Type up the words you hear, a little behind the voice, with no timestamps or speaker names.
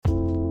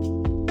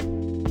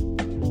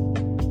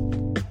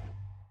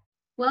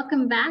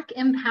Welcome back,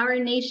 Empower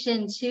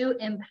Nation, to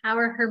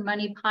Empower Her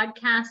Money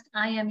podcast.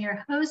 I am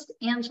your host,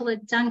 Angela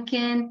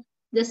Duncan.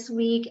 This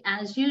week,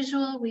 as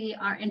usual, we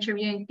are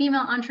interviewing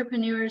female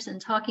entrepreneurs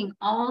and talking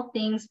all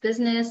things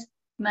business,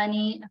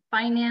 money,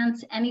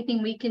 finance,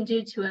 anything we can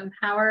do to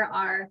empower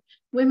our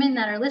women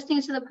that are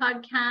listening to the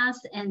podcast.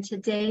 And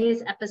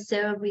today's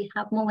episode, we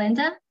have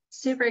Melinda.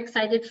 Super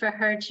excited for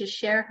her to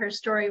share her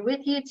story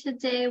with you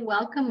today.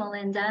 Welcome,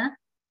 Melinda.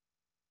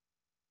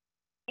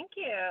 Thank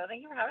you.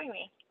 Thank you for having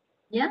me.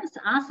 Yes,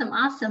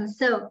 awesome.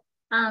 So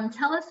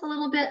tell us a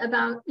little bit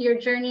about your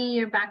journey,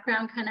 your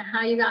background, kind of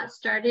how you got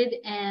started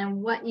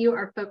and what you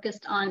are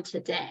focused on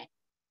today.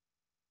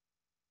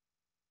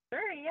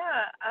 Sure,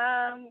 yeah.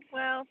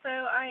 So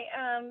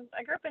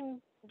I grew up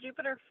in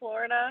Jupiter,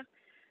 Florida,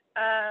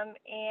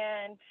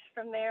 and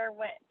from there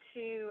went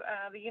to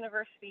the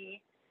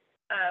University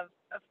of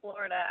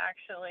Florida,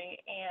 actually,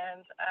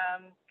 and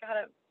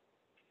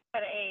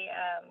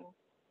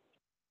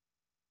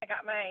I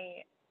got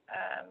my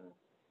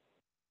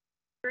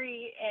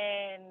degree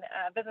in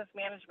business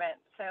management.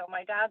 So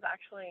my dad's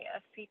actually a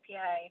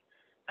CPA,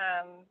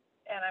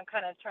 and I'm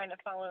kind of trying to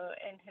follow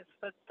in his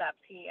footsteps.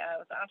 He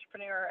was an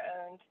entrepreneur,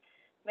 owned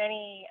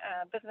many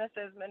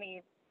businesses,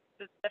 many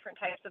different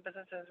types of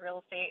businesses,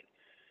 real estate,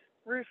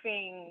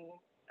 roofing,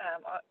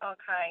 all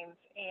kinds.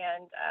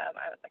 And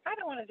I was like, I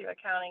don't want to do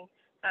accounting.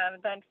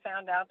 Then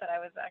found out that I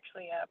was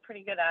actually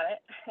pretty good at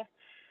it.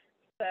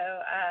 So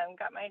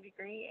got my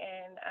degree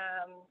in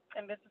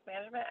business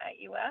management at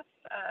UF,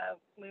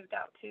 moved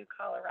out to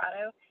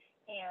Colorado,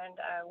 and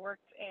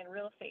worked in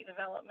real estate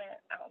development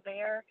out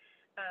there,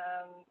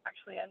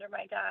 actually under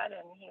my dad,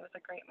 and he was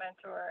a great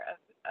mentor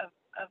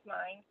of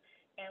mine,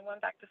 and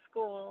went back to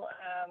school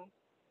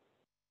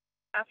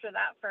after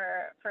that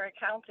for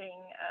accounting,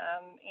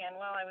 and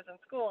while I was in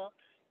school,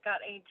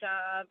 got a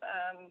job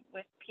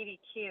with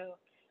PDQ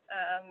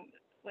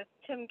with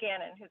Tim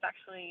Gannon, who's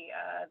actually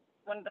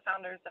one of the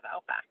founders of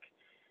Outback,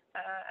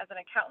 as an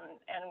accountant,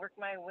 and worked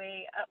my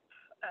way up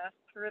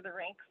through the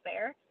ranks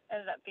there.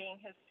 Ended up being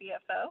his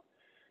CFO.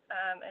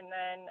 And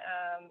then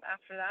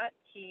after that,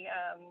 he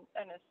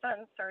and his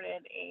son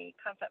started a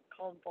concept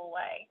called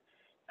Belay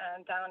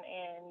down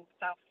in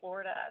South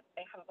Florida.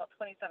 They have about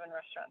 27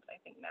 restaurants,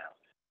 I think, now.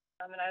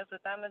 And I was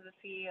with them as a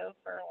CEO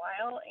for a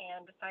while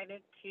and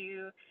decided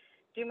to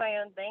do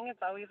my own thing. It's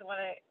always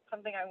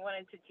something I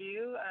wanted to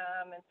do,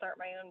 and start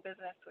my own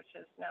business, which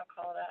is now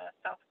called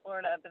South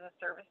Florida Business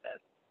Services.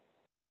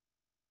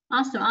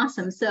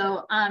 Awesome.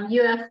 So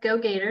UF Go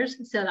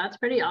Gators. So that's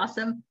pretty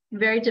awesome.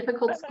 Very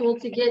difficult school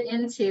to get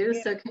into.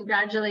 So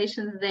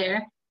congratulations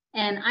there.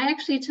 And I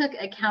actually took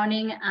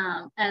accounting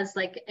as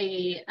like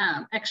a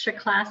extra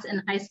class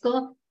in high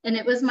school. And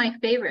it was my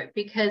favorite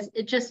because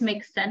it just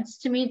makes sense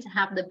to me to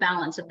have the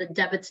balance of the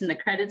debits and the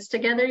credits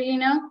together,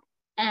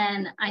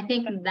 And I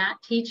think that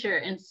teacher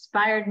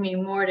inspired me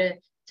more to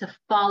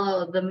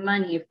follow the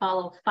money,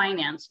 follow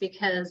finance,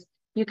 because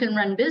you can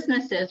run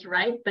businesses,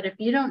 right? But if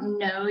you don't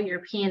know your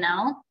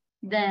P&L,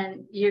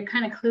 then you're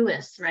kind of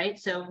clueless, right?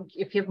 So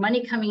if you have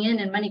money coming in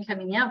and money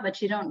coming out,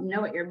 but you don't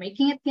know what you're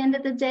making at the end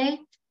of the day,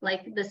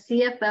 like the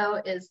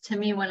CFO is, to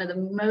me, one of the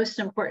most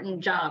important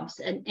jobs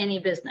in any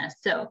business.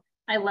 So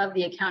I love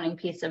the accounting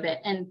piece of it.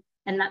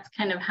 And that's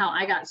kind of how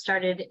I got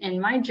started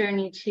in my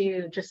journey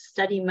to just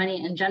study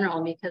money in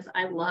general, because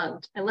I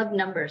loved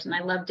numbers and I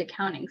loved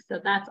accounting. So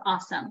that's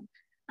awesome.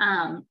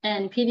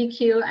 And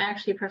PDQ, I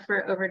actually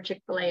prefer over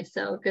Chick-fil-A.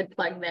 So good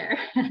plug there.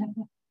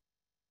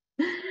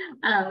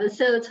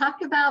 So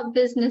talk about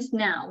business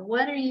now.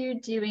 What are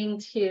you doing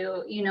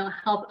to,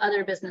 help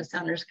other business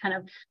owners? Kind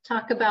of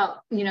talk about,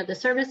 the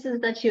services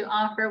that you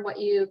offer, what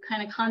you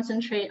kind of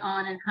concentrate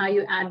on, and how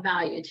you add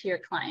value to your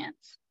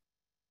clients.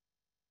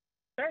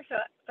 Sure.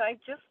 So I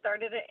just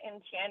started it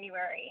in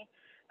January.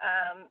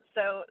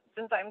 So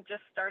since I'm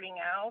just starting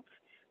out,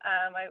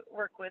 I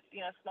work with,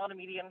 small to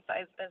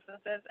medium-sized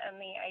businesses, and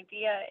the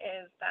idea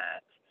is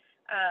that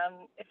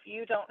if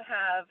you don't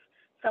have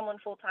someone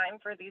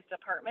full-time for these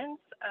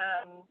departments,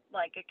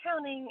 like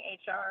accounting,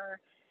 HR,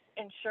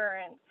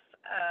 insurance,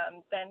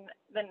 then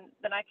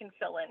I can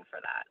fill in for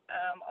that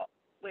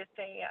with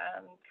a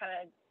kind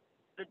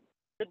of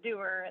the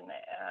doer and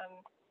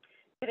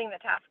getting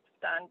the tasks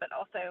done, but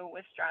also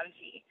with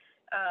strategy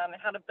and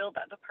how to build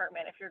that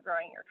department if you're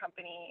growing your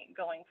company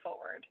going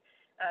forward.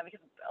 Because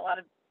a lot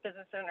of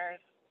business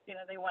owners,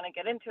 they want to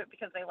get into it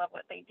because they love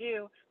what they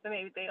do, but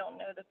maybe they don't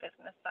know the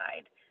business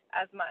side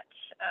as much.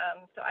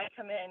 So I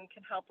come in,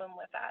 can help them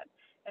with that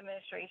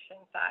administration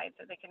side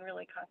so they can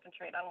really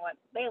concentrate on what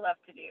they love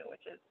to do,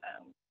 which is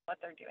what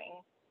they're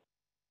doing,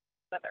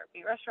 whether it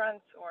be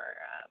restaurants or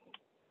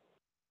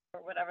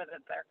whatever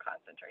that they're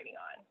concentrating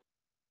on.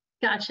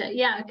 Gotcha.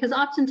 Yeah, because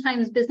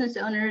oftentimes business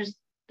owners,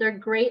 they're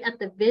great at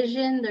the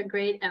vision, they're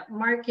great at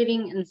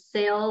marketing and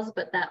sales,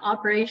 but that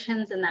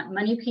operations and that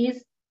money piece,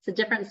 it's a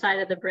different side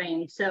of the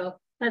brain. So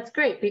that's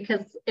great,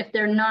 because if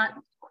they're not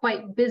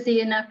quite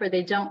busy enough or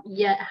they don't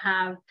yet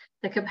have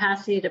the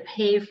capacity to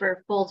pay for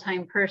a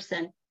full-time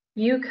person,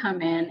 you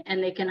come in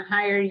and they can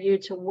hire you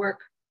to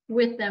work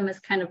with them as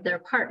kind of their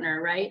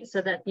partner, right?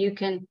 So that you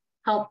can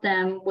help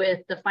them with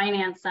the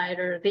finance side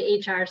or the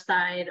HR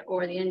side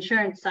or the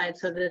insurance side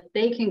so that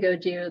they can go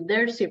do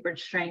their super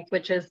strength,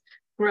 which is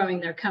growing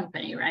their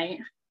company, right?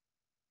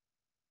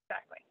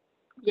 Exactly.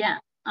 Yeah.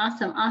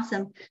 Awesome.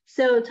 Awesome.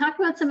 So talk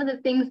about some of the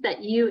things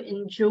that you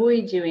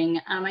enjoy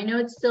doing. I know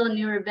it's still a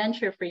newer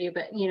venture for you,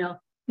 but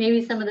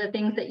maybe some of the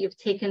things that you've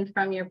taken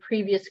from your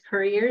previous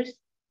careers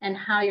and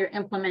how you're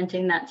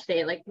implementing that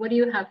today. Like, what do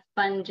you have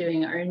fun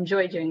doing or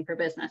enjoy doing for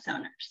business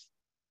owners?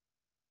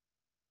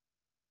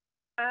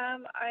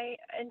 I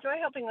enjoy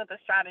helping with the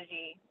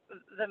strategy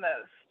the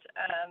most.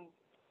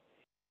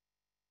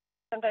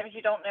 Sometimes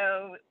you don't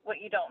know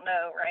what you don't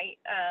know, right?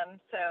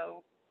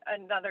 So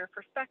another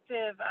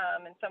perspective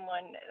and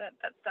someone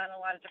that's done a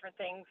lot of different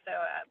things. So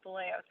at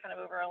Belay, I was kind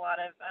of over a lot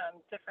of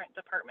different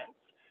departments.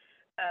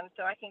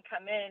 So I can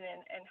come in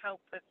and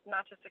help with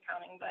not just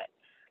accounting, but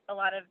a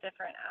lot of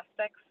different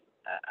aspects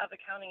of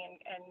accounting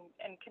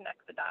and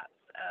connect the dots.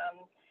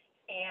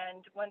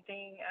 And one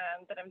thing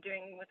that I'm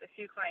doing with a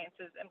few clients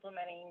is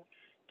implementing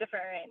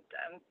different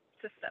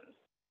systems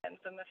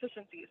and some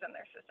efficiencies in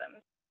their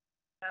systems.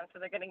 So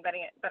they're getting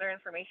better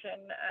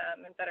information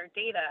and better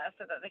data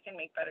so that they can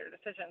make better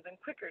decisions and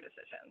quicker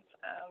decisions.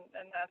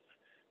 And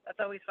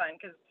that's always fun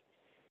because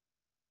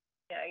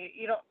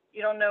you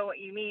don't know what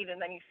you need,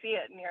 and then you see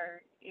it, and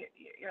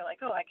you're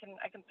like, oh, I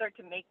can start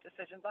to make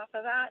decisions off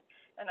of that,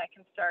 and I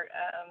can start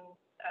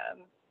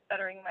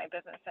bettering my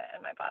business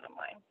and my bottom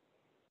line.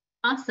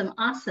 Awesome.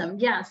 Awesome.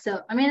 Yeah.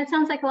 So, I mean, it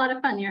sounds like a lot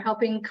of fun. You're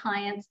helping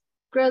clients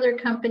grow their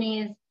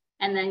companies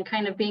and then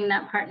kind of being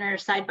that partner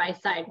side by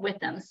side with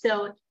them.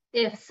 So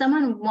if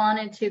someone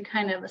wanted to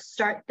kind of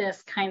start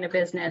this kind of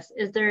business,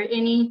 is there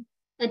any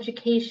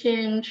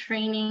education,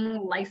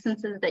 training,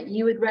 licenses that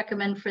you would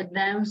recommend for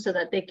them so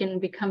that they can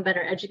become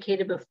better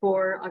educated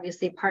before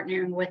obviously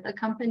partnering with a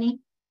company?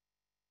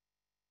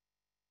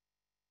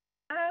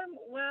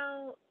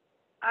 Well,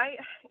 I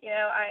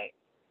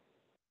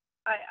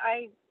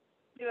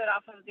do it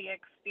off of the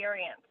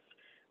experience.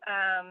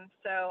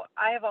 So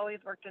I have always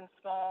worked in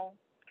small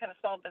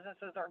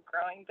businesses or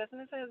growing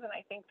businesses, and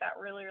I think that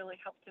really, really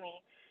helped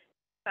me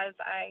because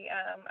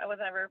I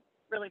wasn't ever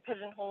really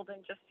pigeonholed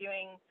in just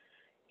doing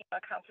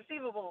accounts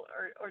receivable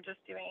or just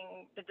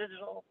doing the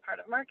digital part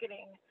of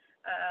marketing.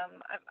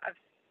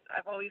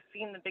 I've always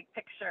seen the big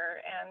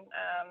picture and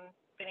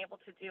been able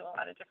to do a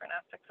lot of different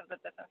aspects of the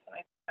business, and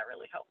I think that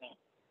really helped me.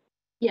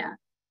 Yeah.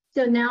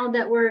 So now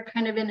that we're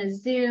kind of in a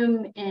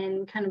Zoom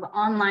and kind of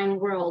online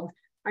world,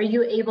 are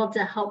you able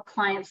to help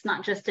clients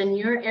not just in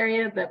your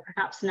area, but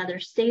perhaps in other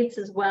states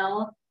as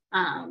well?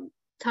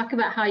 Talk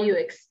about how you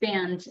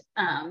expand,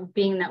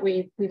 being that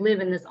we live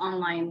in this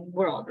online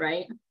world,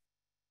 right?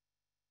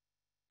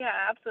 Yeah,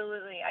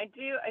 absolutely. I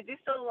do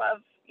still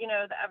love,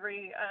 the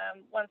every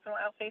once in a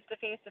while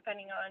face-to-face,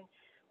 depending on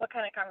what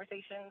kind of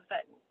conversations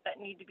that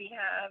need to be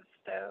had.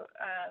 So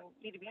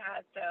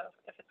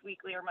if it's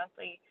weekly or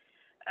monthly.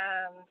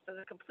 So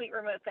the complete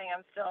remote thing,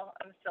 I'm still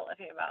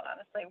iffy about,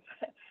 honestly.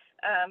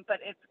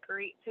 But it's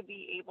great to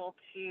be able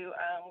to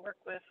work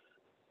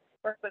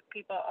with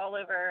people all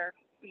over,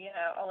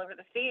 all over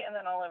the state and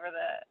then all over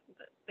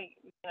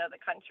the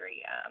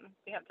country.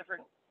 We have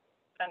different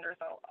vendors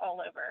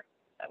all over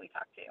that we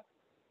talk to.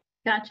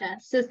 Gotcha.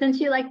 So since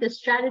you like the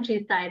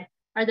strategy side,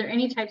 are there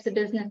any types of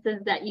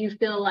businesses that you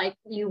feel like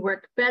you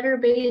work better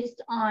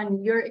based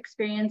on your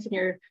experience and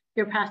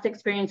your past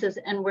experiences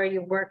and where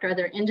you worked? Are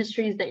there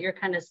industries that you're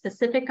kind of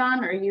specific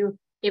on, or are you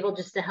able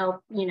just to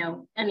help,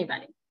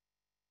 anybody?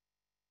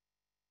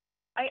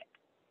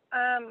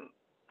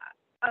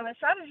 On the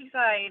strategy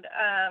side,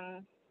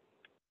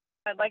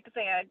 I'd like to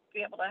say I'd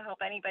be able to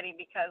help anybody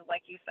because,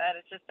 like you said,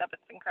 it's just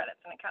debits and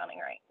credits and accounting,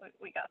 right?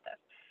 We got this.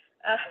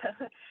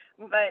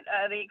 But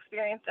the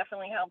experience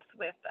definitely helps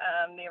with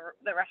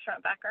the restaurant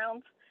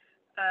background,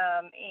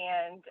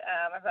 and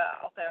I've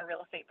also a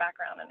real estate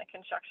background and a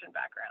construction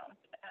background.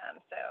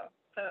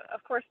 So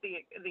of course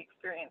the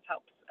experience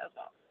helps as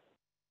well.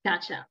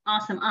 Gotcha.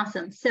 Awesome.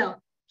 Awesome.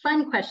 So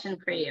fun question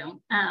for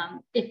you.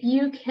 If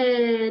you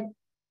could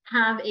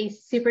have a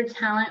super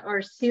talent or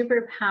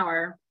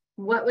superpower,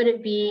 what would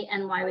it be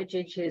and why would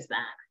you choose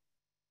that?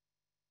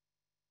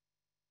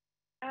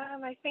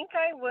 I think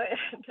I would.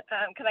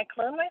 Can I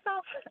clone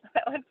myself?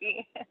 That would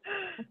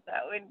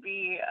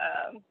be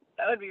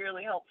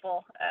really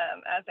helpful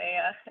as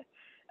a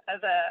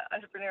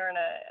entrepreneur and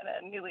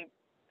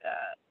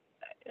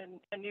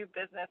a new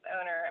business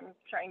owner. I'm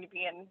trying to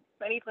be in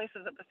many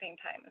places at the same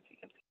time. As you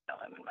can see,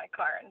 I'm in my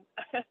car and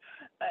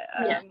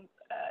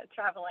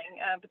traveling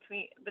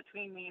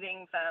between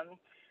meetings. I'm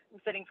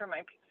sitting for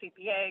my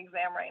CPA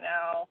exam right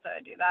now, so I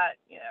do that,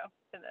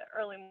 in the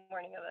early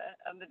morning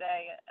of the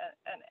day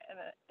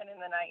and in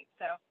the night.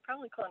 So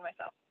probably clone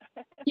myself.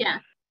 Yeah.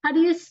 How do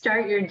you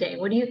start your day?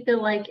 What do you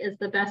feel like is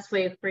the best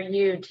way for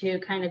you to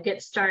kind of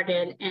get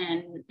started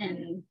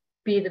and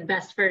be the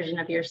best version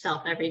of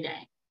yourself every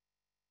day?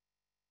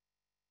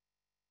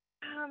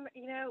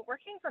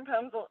 Working from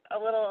home's a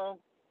little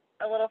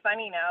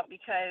funny now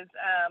because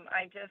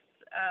I just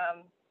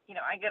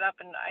I get up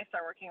and I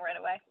start working right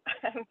away.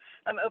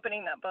 I'm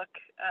opening that book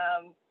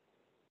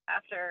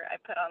after I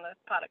put on the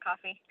pot of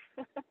coffee,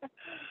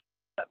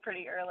 but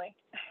pretty early.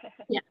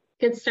 Yeah,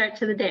 good start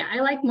to the day. I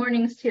like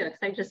mornings too,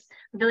 because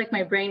I feel like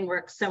my brain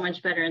works so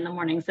much better in the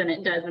mornings than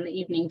it does in the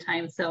evening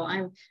time. So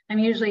I'm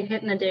usually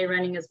hitting the day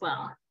running as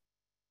well.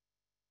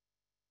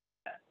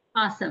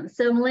 Awesome.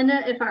 So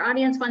Melinda, if our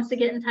audience wants to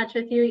get in touch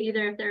with you,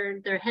 either if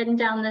they're heading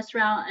down this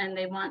route and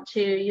they want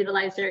to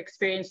utilize their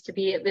experience to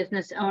be a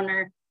business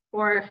owner,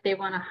 or if they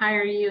want to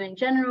hire you in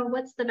general,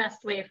 what's the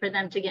best way for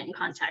them to get in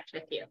contact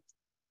with you?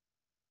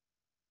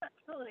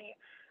 Absolutely.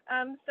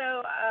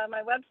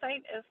 My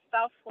website is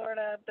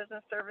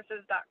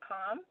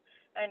southfloridabusinessservices.com,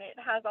 and it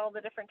has all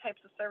the different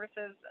types of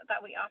services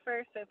that we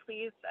offer. So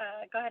please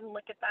go ahead and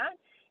look at that.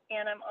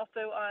 And I'm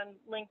also on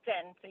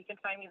LinkedIn, so you can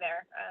find me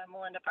there,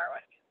 Melinda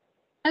Barwick.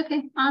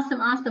 Okay, awesome.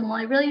 Well,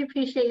 I really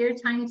appreciate your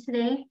time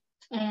today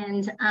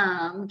and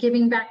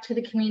giving back to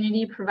the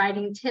community,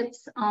 providing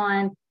tips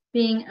on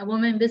being a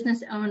woman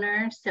business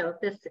owner. So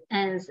this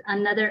is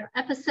another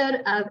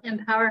episode of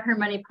Empower Her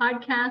Money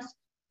podcast,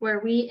 where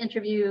we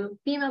interview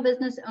female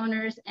business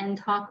owners and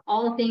talk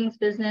all things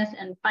business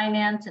and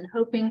finance, and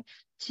hoping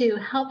to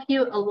help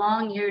you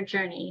along your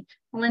journey.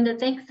 Melinda,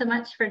 thanks so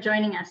much for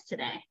joining us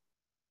today.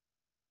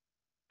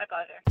 My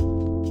pleasure.